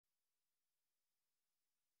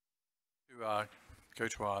go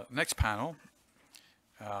to our next panel.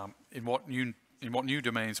 In what new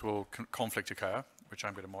domains will conflict occur, which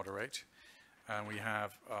I'm going to moderate. And we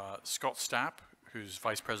have Scott Stapp, who's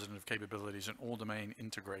Vice President of Capabilities and All-Domain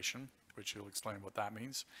Integration, which he'll explain what that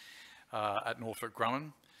means, at Northrop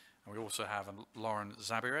Grumman. And we also have Lauren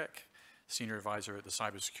Zabierek, Senior Advisor at the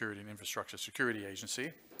Cybersecurity and Infrastructure Security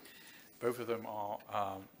Agency. Both of them are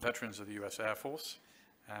veterans of the US Air Force,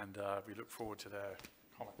 and we look forward to their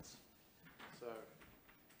comments. So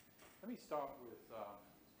let me start with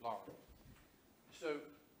Lauren. So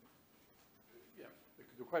yeah,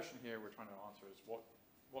 the question here we're trying to answer is what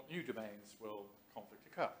new domains will conflict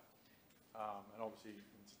occur? And obviously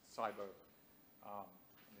in cyber,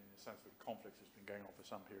 in the sense that conflict has been going on for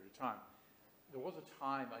some period of time. There was a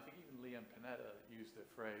time, I think even Liam Panetta used the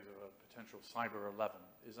phrase of a potential cyber 11.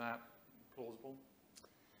 Is that plausible?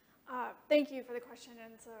 Thank you for the question,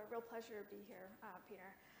 and it's a real pleasure to be here, Peter.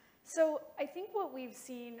 So I think what we've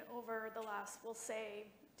seen over the last, we'll say,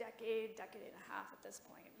 decade and a half at this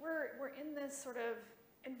point, we're in this sort of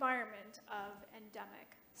environment of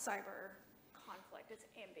endemic cyber conflict. It's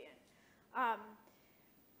ambient.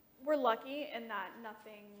 We're lucky in that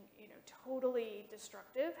nothing, totally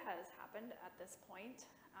destructive has happened at this point,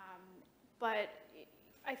 but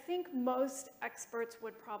I think most experts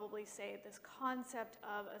would probably say this concept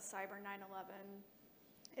of a cyber 9/11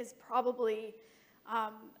 is probably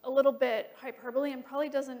a little bit hyperbole and probably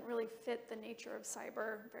doesn't really fit the nature of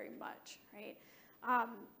cyber very much, right?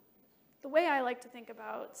 The way I like to think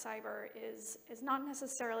about cyber is not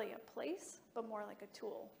necessarily a place, but more like a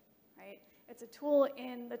tool, right? It's a tool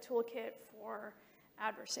in the toolkit for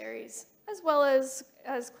adversaries, as well as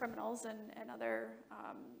criminals and other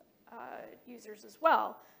users as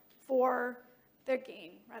well, for their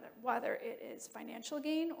gain, whether it is financial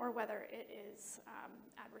gain or whether it is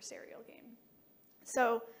adversarial gain.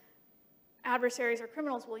 So adversaries or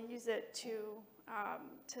criminals will use it to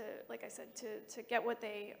like I said, to get what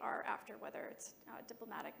they are after, whether it's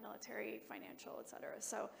diplomatic, military, financial, et cetera.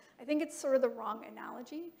 So I think it's sort of the wrong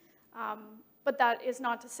analogy, but that is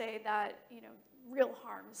not to say that real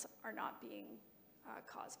harms are not being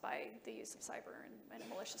caused by the use of cyber in a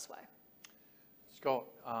malicious way. Scott,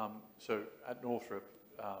 so at Northrop,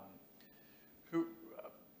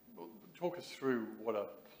 talk us through what a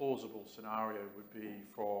plausible scenario would be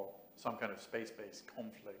for some kind of space-based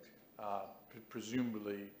conflict,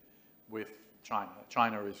 presumably with China.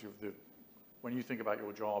 China is when you think about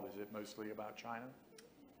your job, is it mostly about China?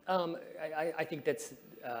 I think that's,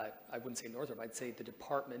 I wouldn't say Northrop, I'd say the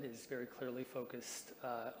department is very clearly focused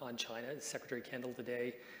on China. Secretary Kendall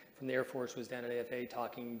today from the Air Force was down at AFA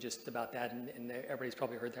talking just about that, and everybody's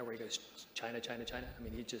probably heard that where he goes, China, China, China. I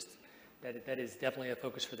mean, that is definitely a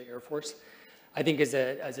focus for the Air Force. I think as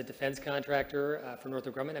a defense contractor for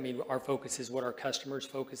Northrop Grumman, I mean, our focus is what our customers'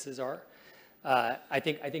 focuses are. I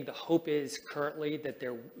think the hope is currently that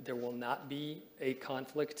there will not be a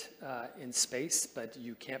conflict in space, but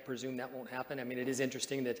you can't presume that won't happen. I mean, it is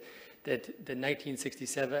interesting that the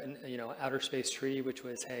 1967 outer space treaty, which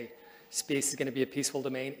was, hey, space is going to be a peaceful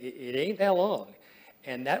domain, it ain't that long,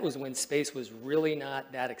 and that was when space was really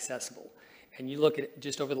not that accessible. And you look at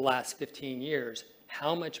just over the last 15 years,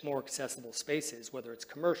 how much more accessible space is, whether it's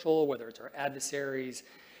commercial, whether it's our adversaries.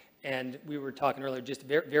 And we were talking earlier, just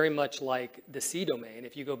very much like the sea domain.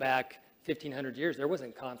 If you go back 1,500 years, there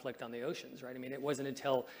wasn't conflict on the oceans, right? I mean, it wasn't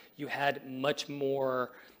until you had much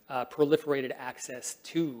more proliferated access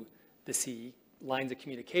to the sea, lines of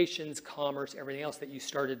communications, commerce, everything else, that you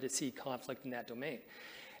started to see conflict in that domain.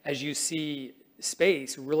 As you see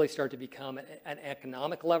space really start to become an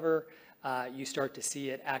economic lever, you start to see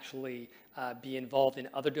it actually be involved in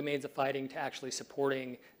other domains of fighting to actually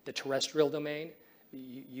supporting the terrestrial domain.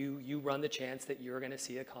 You run the chance that you're going to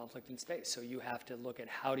see a conflict in space. So you have to look at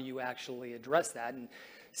how do you actually address that. And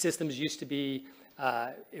systems used to be,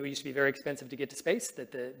 it used to be very expensive to get to space,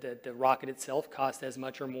 that the rocket itself cost as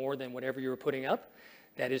much or more than whatever you were putting up.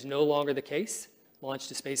 That is no longer the case. Launch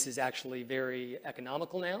to space is actually very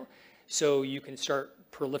economical now. So you can start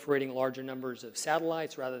proliferating larger numbers of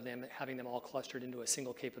satellites rather than having them all clustered into a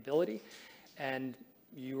single capability. And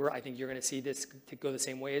I think you're going to see this to go the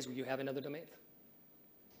same way as you have in other domains.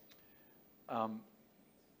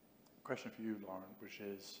 Question for you, Lauren, which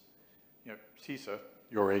is, CISA,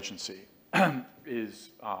 your agency, is,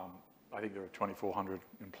 I think there are 2,400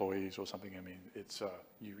 employees or something. I mean, it's,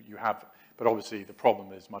 you have, but obviously the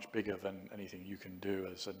problem is much bigger than anything you can do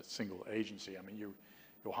as a single agency. I mean,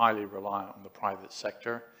 you're highly reliant on the private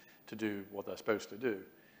sector to do what they're supposed to do.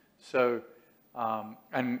 So,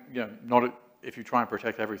 and, if you try and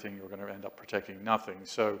protect everything, you're going to end up protecting nothing.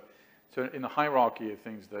 So So in the hierarchy of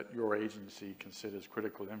things that your agency considers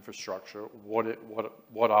critical infrastructure, what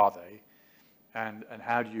are they? And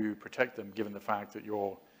how do you protect them given the fact that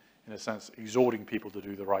you're, in a sense, exhorting people to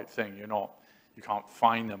do the right thing? You can't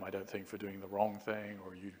fine them, I don't think, for doing the wrong thing,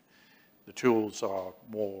 or the tools are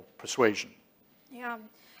more persuasion. Yeah.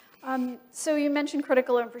 So you mentioned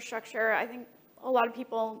critical infrastructure. I think a lot of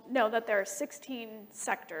people know that there are 16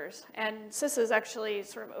 sectors, and CISA is actually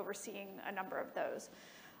sort of overseeing a number of those.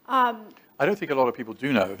 I don't think a lot of people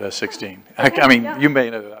do know there's 16. Okay, I mean, yeah. you may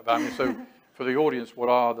know that, but I mean, so for the audience, what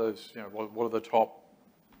are those, what are the top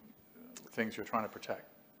things you're trying to protect?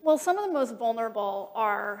 Well, some of the most vulnerable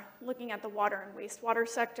are looking at the water and wastewater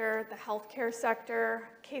sector, the healthcare sector,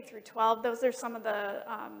 K through 12. Those are some of the,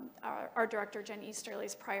 our director, Jen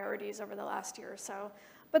Easterly's priorities over the last year or so.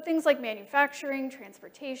 But things like manufacturing,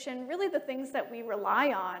 transportation, really the things that we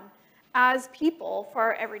rely on as people for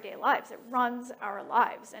our everyday lives. It runs our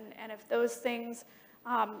lives. And if those things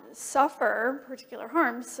suffer particular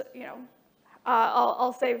harms,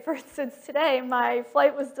 I'll say, for instance, today, my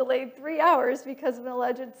flight was delayed 3 hours because of an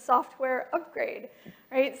alleged software upgrade,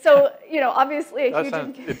 right? So, obviously a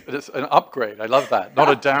huge... It's an upgrade. I love that, not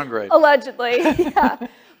a downgrade. Allegedly, yeah.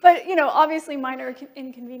 But, obviously minor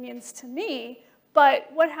inconvenience to me, but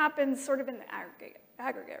what happens sort of in the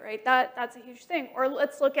aggregate, right? That's a huge thing. Or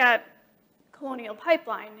let's look at Colonial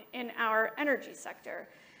Pipeline in our energy sector.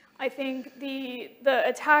 I think the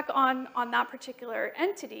attack on that particular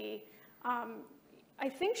entity I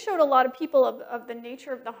think showed a lot of people of the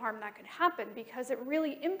nature of the harm that could happen because it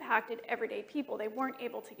really impacted everyday people. They weren't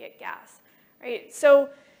able to get gas, right? So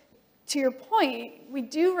to your point, we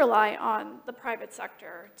do rely on the private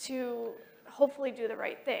sector to hopefully do the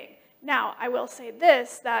right thing. Now, I will say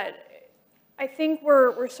this, that I think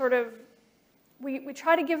we're sort of, we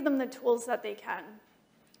try to give them the tools that they can,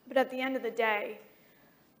 but at the end of the day,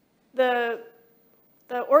 the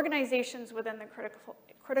organizations within the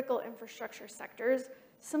critical infrastructure sectors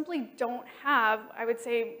simply don't have, I would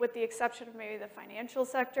say, with the exception of maybe the financial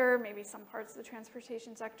sector, maybe some parts of the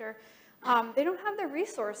transportation sector, they don't have the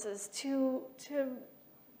resources to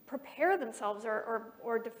prepare themselves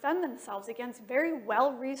or defend themselves against very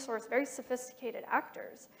well-resourced, very sophisticated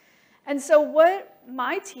actors. And so what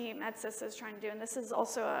my team at CISA is trying to do, and this is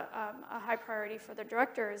also a high priority for the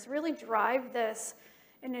director, is really drive this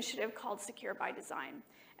initiative called Secure by Design.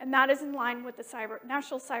 And that is in line with the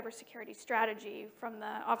National Cybersecurity Strategy from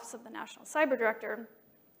the Office of the National Cyber Director,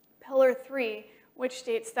 Pillar 3, which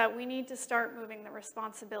states that we need to start moving the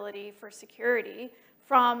responsibility for security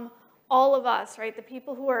from all of us, right, the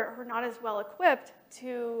people who are not as well equipped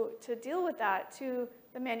to deal with that, to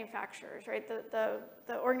the manufacturers, right, the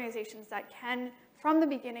organizations that can, from the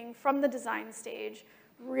beginning, from the design stage,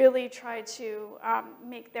 really try to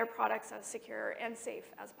make their products as secure and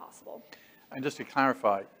safe as possible. And just to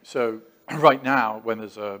clarify, so right now, when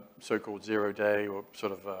there's a so-called zero-day or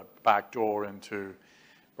sort of a backdoor into,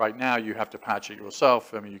 right now you have to patch it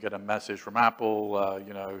yourself. I mean, you get a message from Apple,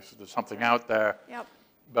 so there's something out there. Yep.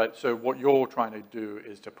 But so what you're trying to do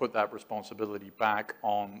is to put that responsibility back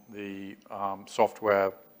on the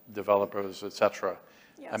software developers, et cetera,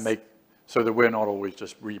 Yes. and make so that we're not always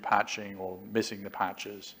just repatching or missing the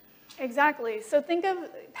patches. Exactly. So think of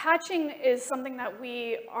patching is something that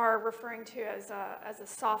we are referring to as a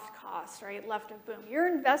soft cost, right? Left of boom. You're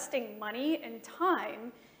investing money and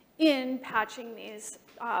time in patching these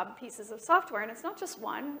pieces of software, and it's not just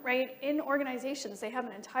one, right? In organizations, they have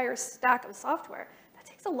an entire stack of software. That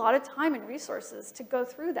takes a lot of time and resources to go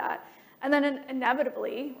through that. And then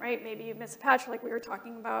inevitably, right, maybe you miss a patch like we were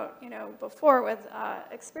talking about, before with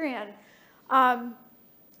Experian.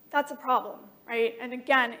 That's a problem, right? And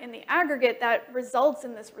again, in the aggregate, that results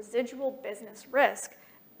in this residual business risk,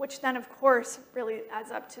 which then, of course, really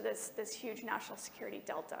adds up to this huge national security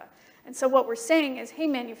delta. And so what we're saying is, hey,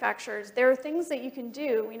 manufacturers, there are things that you can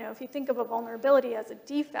do, if you think of a vulnerability as a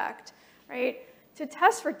defect, right, to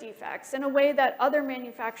test for defects in a way that other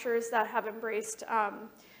manufacturers that have embraced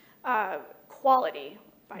quality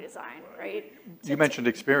by design, right? You mentioned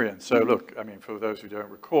Experian. So look, I mean, for those who don't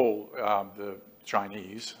recall, the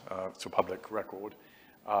Chinese, it's a public record,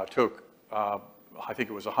 took, I think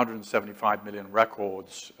it was 175 million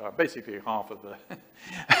records, basically half of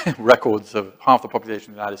the records of half the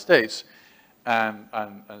population of the United States, and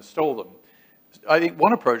stole them. I think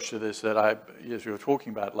one approach to this that as we were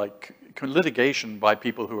talking about, like litigation by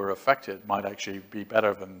people who are affected might actually be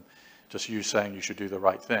better than just you saying you should do the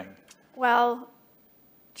right thing. Well,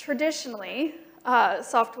 traditionally,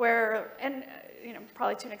 software and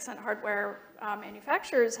probably to an extent hardware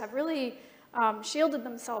manufacturers have really shielded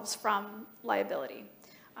themselves from liability.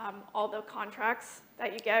 all the contracts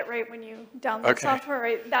that you get, right, when you download software,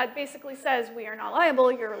 right, that basically says we are not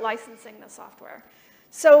liable, you're licensing the software.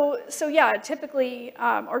 So yeah, typically,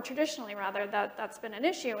 or traditionally rather, that's been an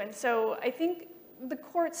issue. And so I think the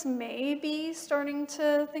courts may be starting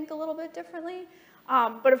to think a little bit differently.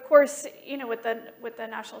 But of course, you know, with the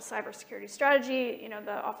National Cybersecurity Strategy, you know,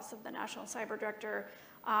 the Office of the National Cyber Director,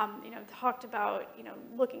 you know, talked about, you know,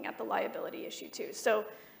 looking at the liability issue too. So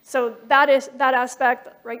that aspect,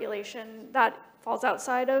 regulation, that falls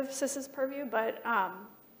outside of CIS's purview, but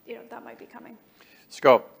you know, that might be coming.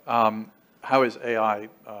 Scott, how is AI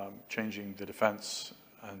changing the defense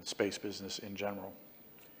and space business in general?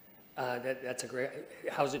 That's a great,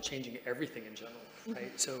 how is it changing everything in general,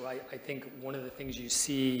 right? So I think one of the things you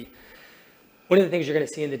see, one of the things you're going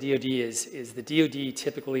to see in the DoD is the DoD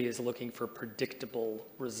typically is looking for predictable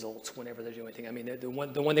results whenever they're doing anything. I mean, the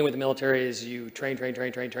one thing with the military is you train.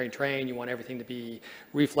 You want everything to be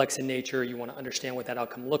reflex in nature. You want to understand what that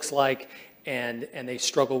outcome looks like, and they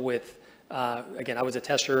struggle with. Again, I was a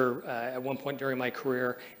tester at one point during my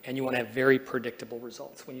career, and you want to have very predictable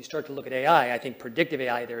results. When you start to look at AI, I think predictive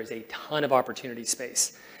AI, there is a ton of opportunity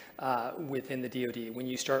space within the DoD. When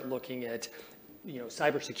you start looking at, you know,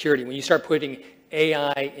 cybersecurity, when you start putting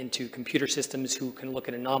AI into computer systems who can look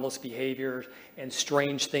at anomalous behavior and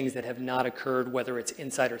strange things that have not occurred, whether it's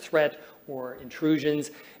insider threat or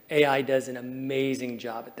intrusions, AI does an amazing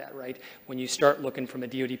job at that, right? When you start looking from a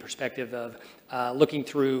DoD perspective of looking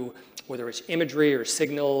through whether it's imagery or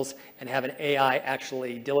signals and have an AI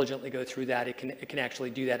actually diligently go through that, it can actually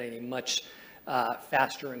do that in a much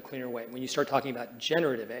faster and cleaner way. When you start talking about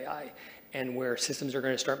generative AI and where systems are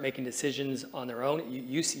going to start making decisions on their own,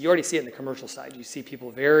 you already see it in the commercial side. You see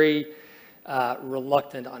people very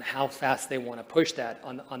reluctant on how fast they want to push that.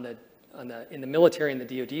 In the military and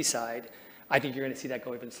the DoD side, I think you're going to see that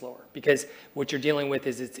go even slower, because what you're dealing with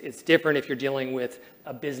is it's different if you're dealing with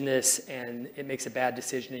a business and it makes a bad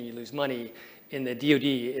decision and you lose money. In the DoD,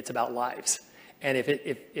 it's about lives. And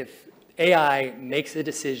if AI makes a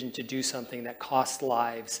decision to do something that costs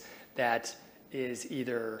lives, that is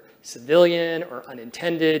either civilian or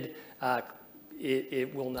unintended,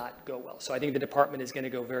 it will not go well. So I think the department is going to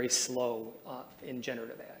go very slow in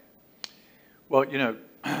generative AI. Well, you know,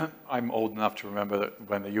 I'm old enough to remember that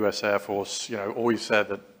when the U.S. Air Force, you know, always said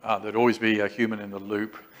that there'd always be a human in the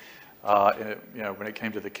loop, you know, when it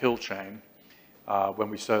came to the kill chain. When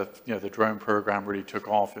we started, you know, the drone program really took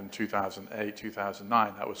off in 2008,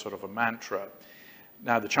 2009, that was sort of a mantra.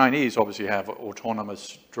 Now, the Chinese obviously have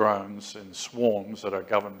autonomous drones in swarms that are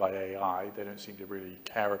governed by AI. They don't seem to really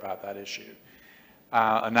care about that issue.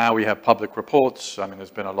 And now we have public reports. I mean,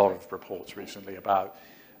 there's been a lot of reports recently about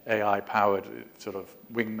AI-powered sort of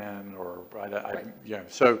wingmen or, right. You know,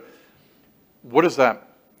 so what is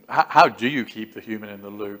that, how do you keep the human in the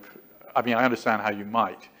loop? I mean, I understand how you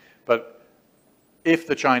might, but if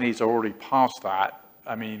the Chinese are already past that,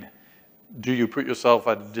 I mean, do you put yourself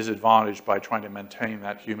at a disadvantage by trying to maintain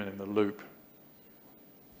that human in the loop?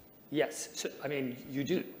 Yes, so, I mean, you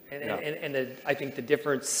do. And I think the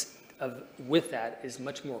difference with that is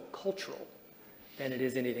much more cultural than it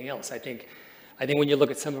is anything else. I think when you look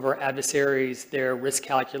at some of our adversaries, their risk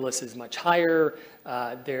calculus is much higher.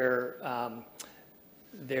 Their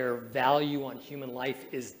value on human life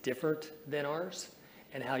is different than ours,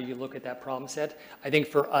 and how you look at that problem set. I think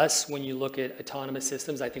for us, when you look at autonomous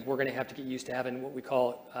systems, I think we're going to have to get used to having what we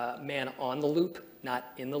call man on the loop,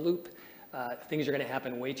 not in the loop. Things are going to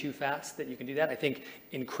happen way too fast that you can do that. I think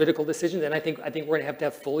in critical decisions, and I think we're going to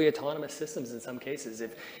have fully autonomous systems in some cases.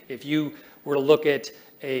 If you were to look at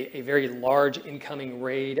a very large incoming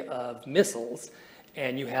raid of missiles,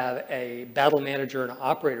 and you have a battle manager and an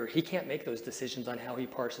operator, he can't make those decisions on how he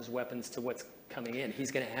parses weapons to what's coming in.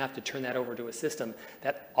 He's going to have to turn that over to a system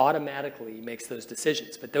that automatically makes those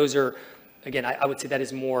decisions. But those are, again, I would say that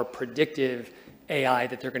is more predictive AI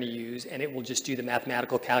that they're going to use, and it will just do the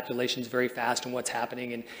mathematical calculations very fast on what's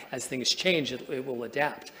happening, and as things change, it will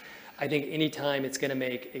adapt. I think anytime it's going to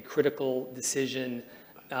make a critical decision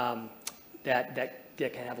that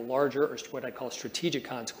can have larger, or what I call strategic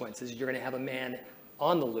consequences, you're going to have a man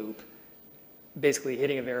on the loop basically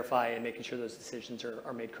hitting a verify and making sure those decisions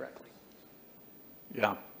are made correctly.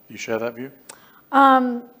 Yeah, you share that view?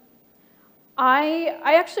 I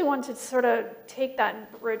actually want to sort of take that and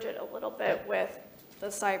bridge it a little bit with the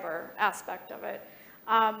cyber aspect of it.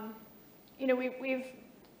 You know, we've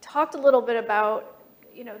talked a little bit about,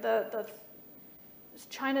 you know, the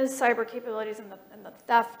China's cyber capabilities and the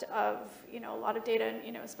theft of, you know, a lot of data, and,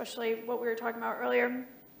 you know, especially what we were talking about earlier.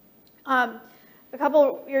 a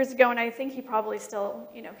couple years ago, and I think he probably still,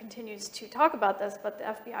 continues to talk about this, but the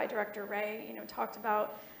FBI Director Wray, talked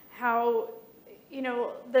about how,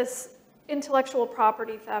 this intellectual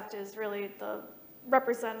property theft is really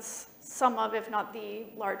represents some of, if not the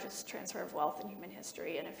largest transfer of wealth in human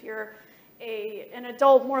history. And if you're an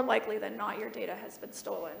adult, more likely than not, your data has been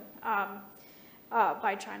stolen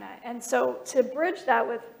by China. And so to bridge that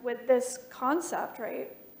with this concept,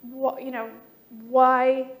 right,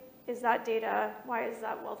 why is that data, why is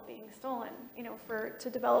that wealth being stolen, to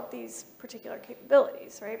develop these particular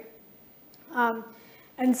capabilities, right?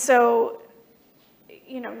 And so,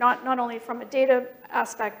 not only from a data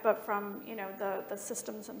aspect, but from, the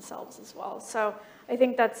systems themselves as well. So I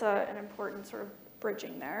think that's an important sort of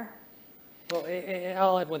bridging there. Well, and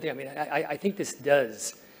I'll add one thing. I mean, I think this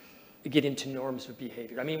does get into norms of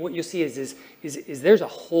behavior. I mean, what you see is there's a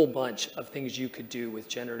whole bunch of things you could do with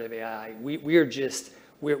generative AI.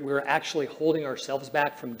 We're actually holding ourselves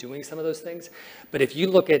back from doing some of those things. But if you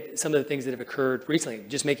look at some of the things that have occurred recently,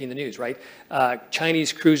 just making the news, right?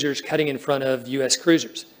 Chinese cruisers cutting in front of US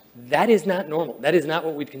cruisers. That is not normal. That is not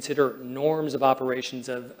what we'd consider norms of operations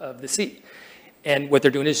of the sea. And what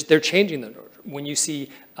they're doing is they're changing the norms. When you see,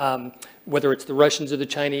 whether it's the Russians or the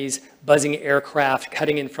Chinese buzzing aircraft,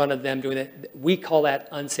 cutting in front of them, doing that, we call that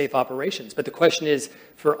unsafe operations. But the question is,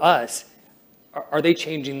 for us, are they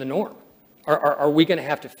changing the norm? Are we going to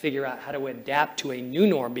have to figure out how to adapt to a new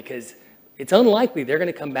norm? Because it's unlikely they're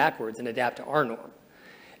going to come backwards and adapt to our norm.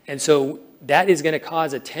 And so that is going to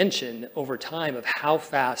cause a tension over time of how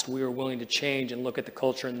fast we are willing to change and look at the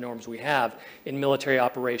culture and the norms we have in military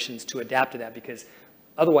operations to adapt to that, because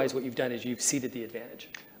otherwise what you've done is you've ceded the advantage.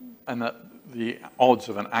 And that the odds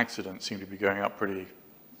of an accident seem to be going up pretty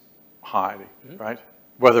high, right?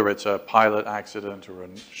 Whether it's a pilot accident or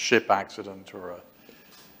a ship accident or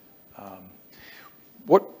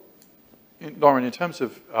Lauren, in terms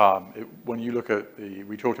of when you look at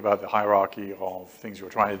we talked about the hierarchy of things you're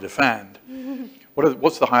trying to defend.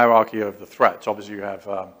 What's the hierarchy of the threats? Obviously, you have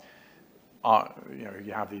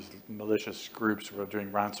you have these malicious groups who are doing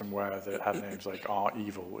ransomware that have names like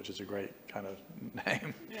R-Evil, which is a great kind of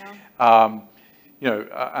name. Yeah.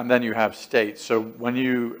 And then you have states. So when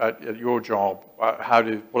you at your job,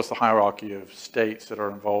 what's the hierarchy of states that are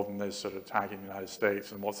involved in this sort of attacking the United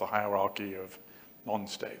States, and what's the hierarchy of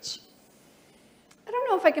non-states? I don't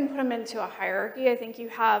know if I can put them into a hierarchy. I think you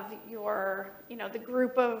have the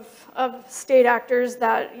group of state actors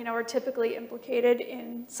that, are typically implicated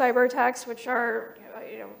in cyber attacks, which are,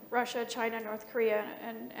 Russia, China, North Korea,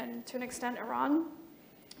 and to an extent, Iran.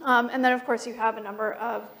 And then, of course, you have a number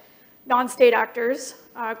of non-state actors,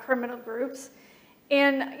 criminal groups.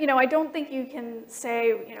 And, I don't think you can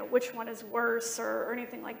say, which one is worse or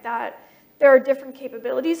anything like that. There are different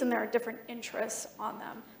capabilities and there are different interests on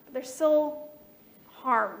them. But there's still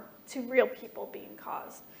harm to real people being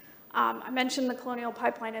caused. I mentioned the Colonial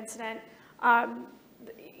Pipeline incident.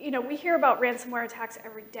 We hear about ransomware attacks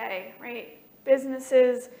every day, right?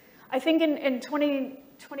 Businesses, I think in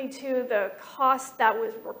 2022, the cost that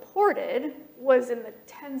was reported was in the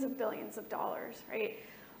tens of billions of dollars, right?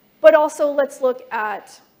 But also let's look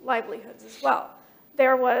at livelihoods as well.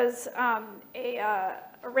 There was a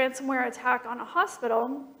ransomware attack on a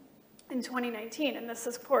hospital in 2019, and this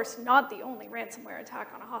is, of course, not the only ransomware attack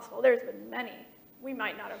on a hospital. There's been many. We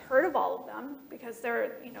might not have heard of all of them because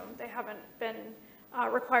they haven't been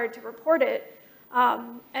required to report it,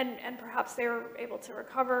 and perhaps they were able to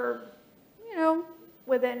recover,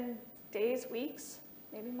 within days, weeks,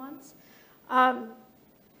 maybe months.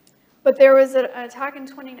 But there was an attack in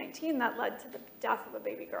 2019 that led to the death of a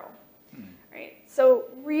baby girl, right? So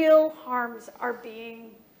real harms are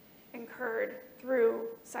being incurred through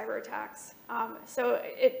cyber attacks. So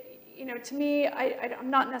to me, I'm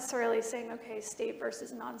not necessarily saying, okay, state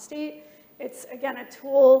versus non-state. It's, again, a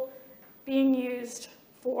tool being used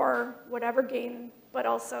for whatever gain, but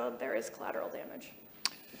also there is collateral damage.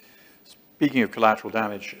 Speaking of collateral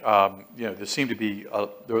damage, there seem to be,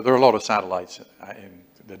 there are a lot of satellites in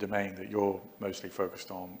the domain that you're mostly focused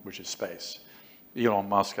on, which is space. Elon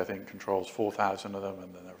Musk, I think, controls 4,000 of them.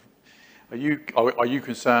 And then are you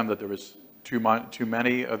concerned that there is too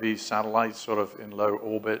many of these satellites sort of in low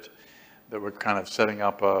orbit that we're kind of setting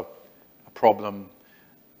up a problem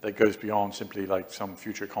that goes beyond simply like some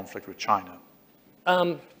future conflict with China?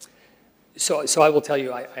 So I will tell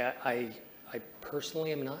you, I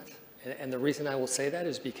personally am not. And the reason I will say that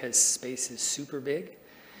is because space is super big.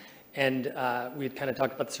 And we had kind of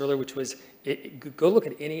talked about this earlier, which was, go look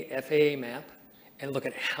at any FAA map and look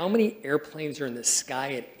at how many airplanes are in the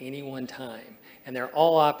sky at any one time. and they're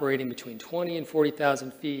all operating between 20 and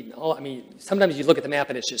 40,000 feet. And all, I mean, sometimes you look at the map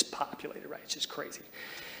and it's just populated, right? It's just crazy.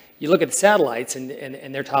 You look at the satellites and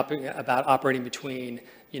they're talking about operating between,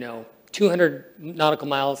 200 nautical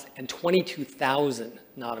miles and 22,000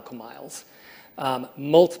 nautical miles.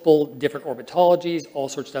 Multiple different orbitologies, all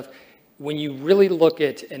sorts of stuff. When you really look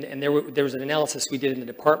at, and there was an analysis we did in the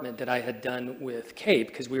department that I had done with CAPE,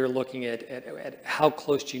 because we were looking at how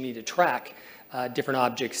close do you need to track different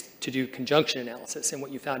objects to do conjunction analysis. And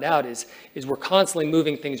what you found out is we're constantly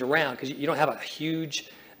moving things around, because you don't have a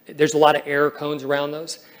huge, there's a lot of error cones around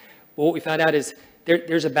those. But what we found out is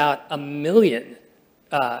there's about 1 million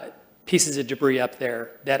pieces of debris up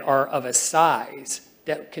there that are of a size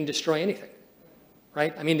that can destroy anything.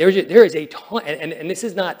 Right? I mean, there is a ton, and this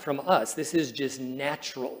is not from us. This is just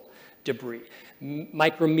natural debris,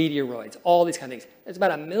 micrometeoroids, all these kind of things. There's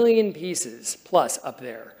about 1 million pieces plus up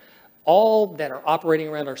there, all that are operating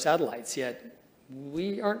around our satellites, yet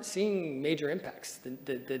we aren't seeing major impacts.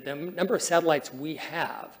 The number of satellites we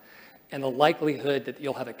have and the likelihood that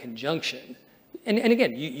you'll have a conjunction, and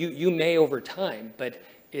again, you may over time, but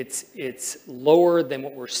it's lower than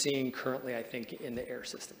what we're seeing currently, I think, in the air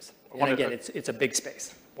systems. And again, it's a big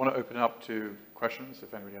space. I want to open it up to questions,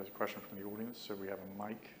 if anybody has a question from the audience. So we have a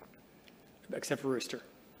mic. Except for Rooster.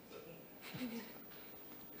 So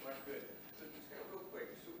just kind of real quick,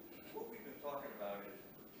 so what we've been talking about is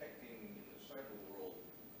protecting in the cyber world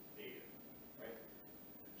data, right?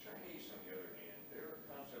 The Chinese, on the other hand, their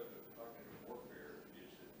concept of cognitive warfare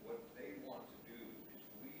is that what they want to do is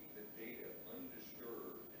leave the data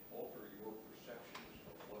undisturbed and alter your perceptions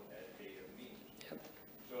of what that data means. Yep.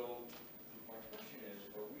 So my question is,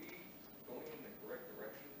 are we going in the correct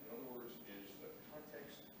direction? In other words, is the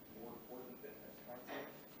context more important than the content?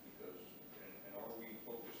 Because, and are we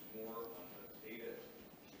focused more on the data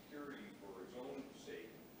security for its own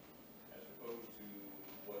sake, as opposed to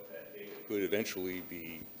what that data could eventually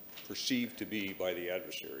be perceived to be by the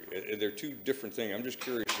adversary? They're two different things. I'm just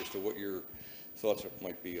curious as to what your thoughts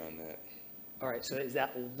might be on that. All right, so is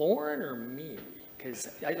that Lauren or me? Because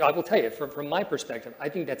I will tell you, from my perspective, I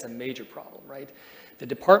think that's a major problem, right? The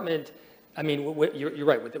department, I mean, you're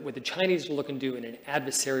right, what the Chinese are looking to do in an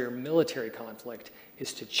adversary or military conflict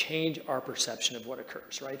is to change our perception of what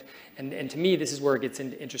occurs, right? And to me, this is where it gets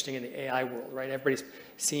interesting in the AI world, right? Everybody's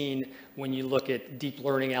seen when you look at deep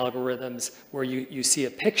learning algorithms where you see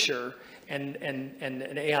a picture and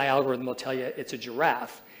an AI algorithm will tell you it's a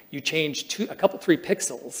giraffe. You change a couple, 3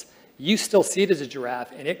 pixels, you still see it as a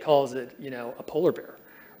giraffe, and it calls it, a polar bear,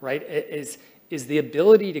 right? It is the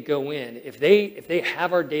ability to go in, if they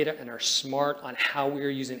have our data and are smart on how we are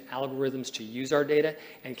using algorithms to use our data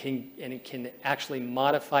and can actually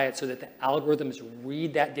modify it so that the algorithms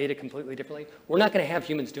read that data completely differently, we're not going to have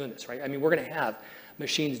humans doing this, right? I mean, we're going to have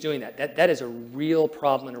machines doing that. That is a real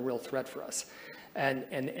problem and a real threat for us.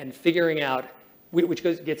 And figuring out, which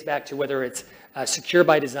gets back to whether it's secure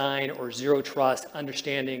by design or zero trust,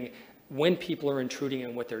 understanding when people are intruding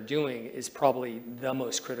and what they're doing is probably the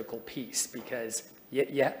most critical piece, because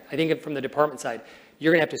I think from the department side,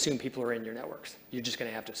 you're going to have to assume people are in your networks. You're just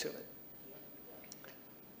going to have to assume it.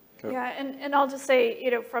 Go. Yeah, and I'll just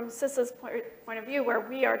say, from CISA's point of view, where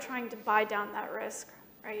we are trying to buy down that risk,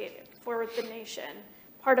 right, for the nation,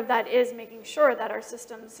 part of that is making sure that our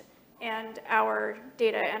systems and our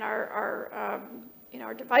data and our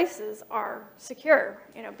devices are secure,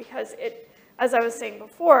 because as I was saying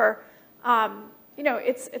before,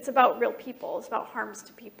 it's about real people. It's about harms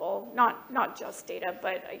to people, not just data,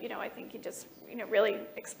 but I think you just really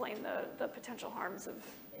explain the potential harms of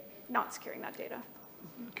not securing that data.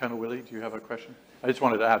 Colonel Willie, do you have a question? I just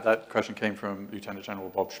wanted to add that question came from Lieutenant General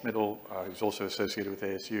Bob Schmidl, who's also associated with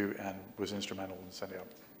ASU and was instrumental in setting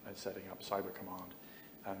up Cyber Command.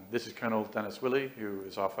 And this is Colonel Dennis Willey, who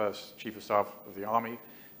is our first Chief of Staff of the Army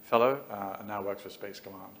fellow and now works for Space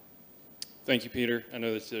Command. Thank you, Peter. I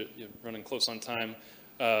know that you're running close on time.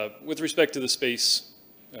 With respect to the space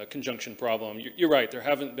conjunction problem, you're right. There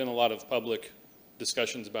haven't been a lot of public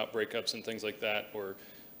discussions about breakups and things like that,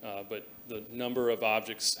 but the number of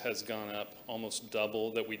objects has gone up almost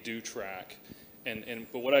double that we do track.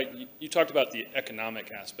 But you talked about the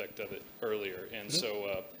economic aspect of it earlier, and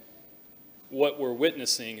so what we're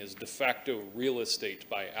witnessing is de facto real estate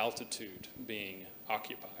by altitude being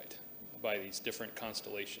occupied by these different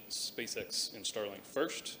constellations, SpaceX and Starlink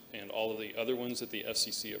first, and all of the other ones that the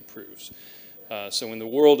FCC approves. So in the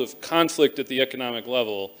world of conflict at the economic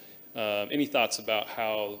level, any thoughts about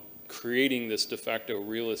how creating this de facto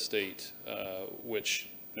real estate, which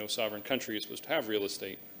no sovereign country is supposed to have real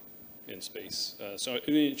estate in space? So I'm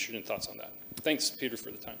interested in thoughts on that. Thanks, Peter,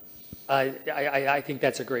 for the time. I think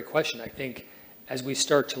that's a great question. I think as we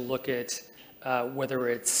start to look at whether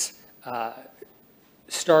it's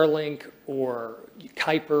Starlink or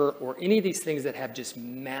Kuiper or any of these things that have just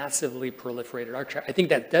massively proliferated architecture, I think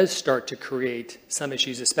that does start to create some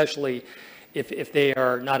issues, especially if they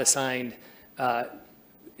are not assigned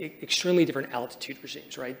extremely different altitude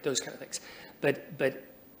regimes, right? Those kind of things. But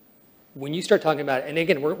when you start talking about, and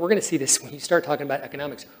again, we're going to see this when you start talking about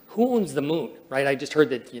economics. Who owns the moon, right? I just heard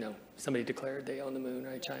that, you know, somebody declared they own the moon,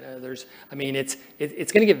 right? China. I mean, it's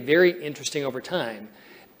going to get very interesting over time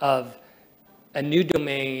of a new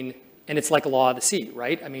domain, and it's like a law of the sea,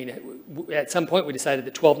 right? I mean, at some point we decided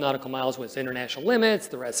that 12 nautical miles was international limits,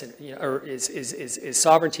 the rest, you know, is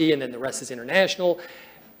sovereignty, and then the rest is international.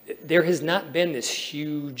 There has not been this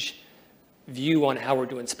huge view on how we're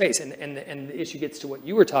doing space, and the issue gets to what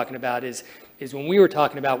you were talking about is when we were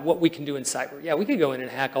talking about what we can do in cyber. Yeah, we could go in and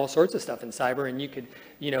hack all sorts of stuff in cyber, and you could,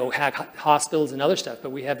 you know, hack hospitals and other stuff,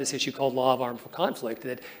 but we have this issue called law of armed conflict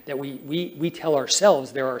that we tell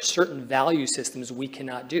ourselves there are certain value systems we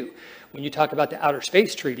cannot do. When you talk about the Outer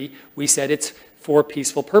Space Treaty, we said it's for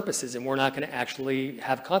peaceful purposes, and we're not going to actually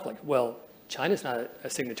have conflict. Well, China's not a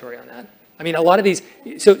signatory on that. I mean, a lot of these,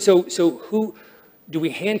 so who do we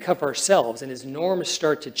handcuff ourselves, and as norms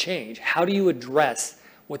start to change, how do you address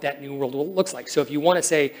what that new world looks like? So if you want to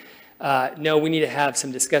say, no, we need to have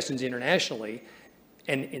some discussions internationally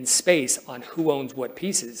and in space on who owns what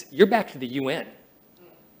pieces, you're back to the UN.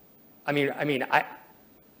 I mean,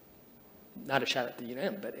 not a shot at the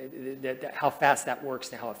UN, but how fast that works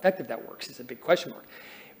and how effective that works is a big question mark,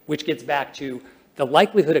 which gets back to the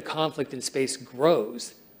likelihood of conflict in space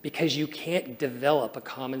grows because you can't develop a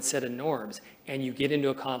common set of norms, and you get into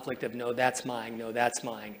a conflict of, no, that's mine,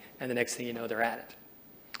 and the next thing you know, they're at it.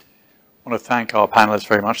 I want to thank our panelists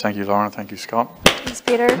very much. Thank you, Lauren. Thank you, Scott. Thanks,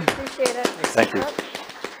 Peter. Appreciate it. Thank you.